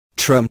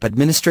Trump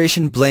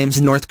administration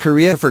blames North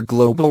Korea for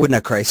global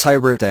WannaCry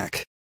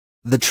cyberattack.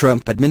 The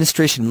Trump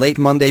administration late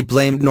Monday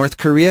blamed North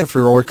Korea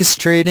for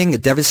orchestrating a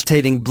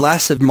devastating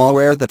blast of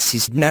malware that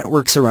seized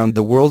networks around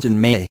the world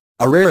in May,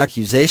 a rare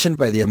accusation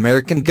by the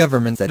American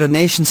government that a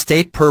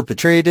nation-state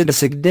perpetrated a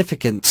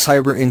significant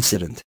cyber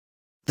incident.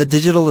 The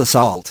digital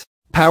assault,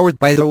 powered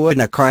by the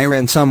WannaCry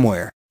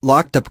ransomware,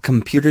 locked up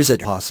computers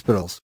at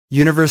hospitals,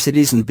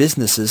 universities and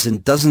businesses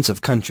in dozens of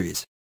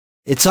countries.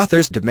 Its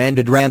authors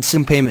demanded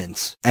ransom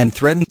payments and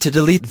threatened to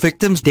delete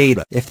victims'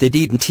 data if they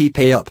didn't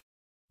pay up.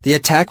 The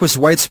attack was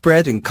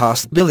widespread and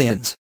cost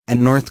billions,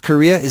 and North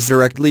Korea is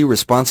directly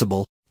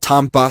responsible,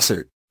 Tom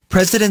Bossert,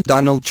 President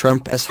Donald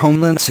Trump's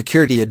Homeland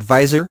Security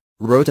advisor,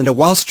 wrote in a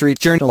Wall Street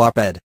Journal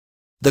op-ed.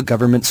 The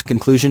government's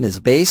conclusion is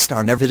based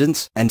on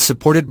evidence and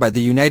supported by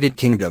the United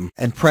Kingdom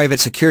and private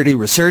security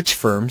research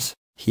firms,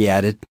 he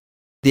added.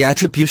 The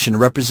attribution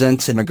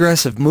represents an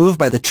aggressive move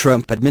by the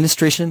Trump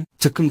administration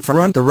to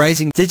confront the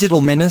rising digital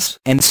menace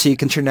and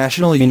seek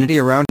international unity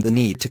around the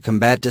need to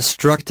combat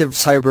destructive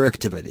cyber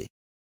activity.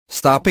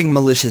 Stopping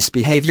malicious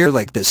behavior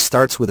like this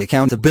starts with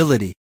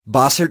accountability,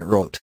 Bossert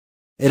wrote.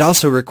 It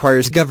also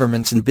requires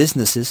governments and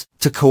businesses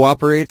to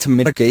cooperate to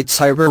mitigate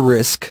cyber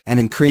risk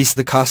and increase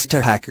the cost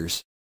to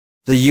hackers.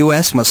 The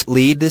U.S. must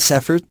lead this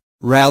effort,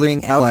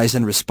 rallying allies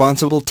and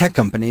responsible tech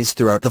companies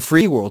throughout the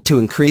free world to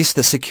increase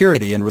the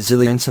security and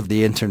resilience of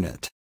the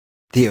Internet.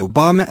 The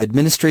Obama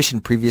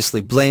administration previously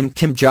blamed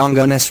Kim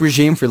Jong-un's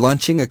regime for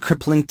launching a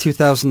crippling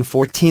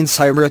 2014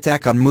 cyber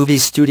attack on movie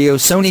studio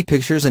Sony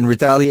Pictures in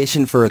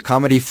retaliation for a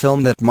comedy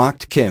film that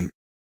mocked Kim.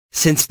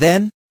 Since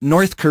then,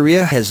 North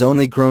Korea has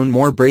only grown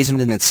more brazen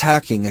in its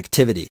hacking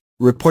activity,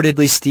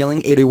 reportedly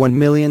stealing $81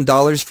 million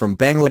from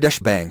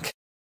Bangladesh Bank.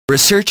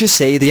 Researchers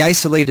say the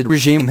isolated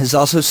regime has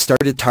also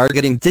started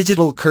targeting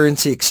digital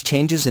currency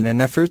exchanges in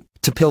an effort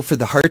to pilfer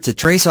the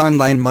hard-to-trace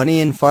online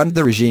money and fund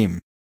the regime.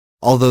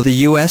 Although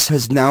the U.S.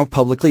 has now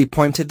publicly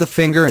pointed the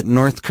finger at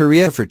North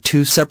Korea for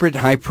two separate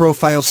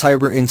high-profile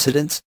cyber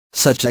incidents,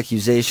 such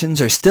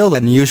accusations are still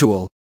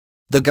unusual.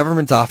 The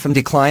government often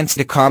declines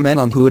to comment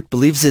on who it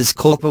believes is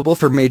culpable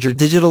for major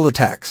digital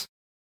attacks.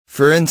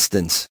 For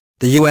instance,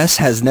 the U.S.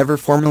 has never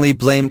formally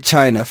blamed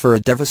China for a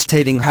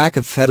devastating hack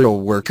of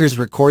federal workers'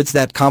 records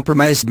that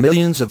compromised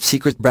millions of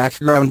secret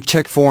background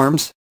check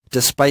forms,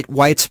 despite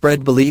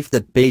widespread belief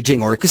that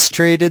Beijing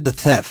orchestrated the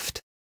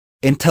theft.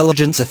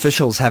 Intelligence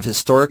officials have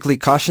historically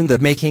cautioned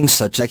that making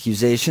such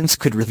accusations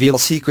could reveal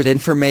secret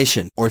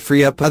information or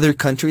free up other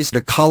countries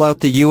to call out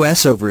the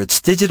U.S. over its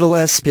digital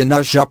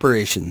espionage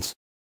operations.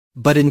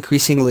 But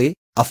increasingly,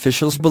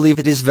 officials believe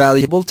it is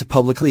valuable to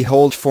publicly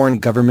hold foreign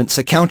governments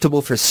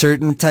accountable for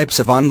certain types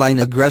of online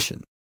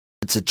aggression.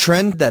 It's a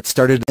trend that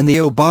started in the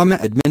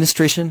Obama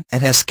administration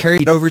and has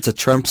carried over to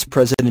Trump's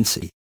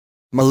presidency.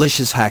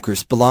 Malicious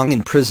hackers belong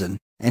in prison,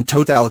 and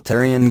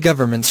totalitarian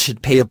governments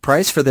should pay a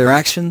price for their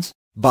actions,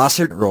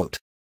 Bossert wrote.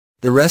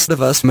 The rest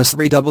of us must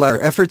redouble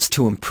our efforts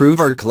to improve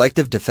our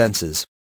collective defenses.